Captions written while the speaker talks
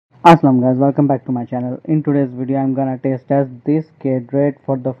Assalamu guys, welcome back to my channel. In today's video I'm gonna taste test this Gatorade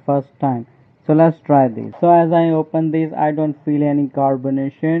for the first time. So let's try this. So as I open this, I don't feel any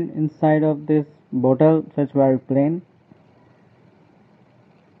carbonation inside of this bottle, so it's very plain.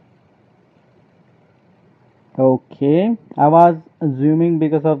 Okay, I was assuming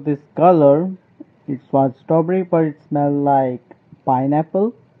because of this color it was strawberry, but it smelled like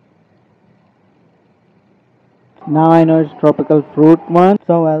pineapple. Now I know it's tropical fruit one.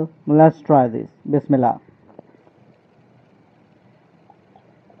 So well, let's try this. Bismillah.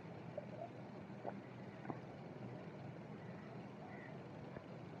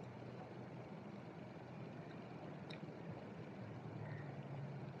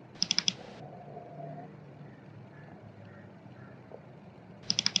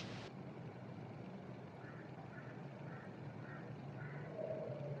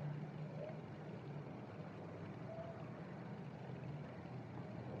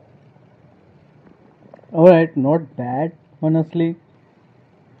 Alright, not bad, honestly.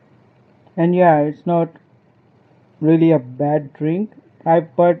 And yeah, it's not really a bad drink.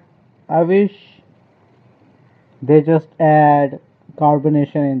 But I wish they just add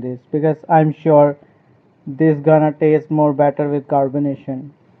carbonation in this because I'm sure this gonna taste more better with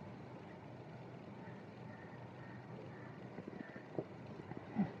carbonation.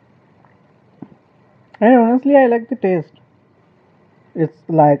 And honestly, I like the taste. It's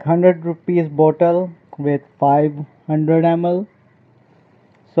like 100 rupees bottle with 500 ml.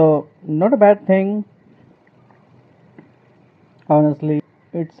 So not a bad thing. Honestly,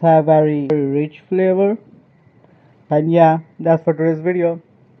 it's have very rich flavor. And yeah, that's for today's video.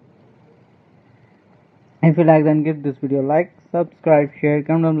 If you like, then give this video a like, subscribe, share,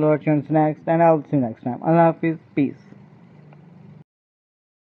 comment down below, channel next, and I'll see you next time. Allah Hafiz, peace.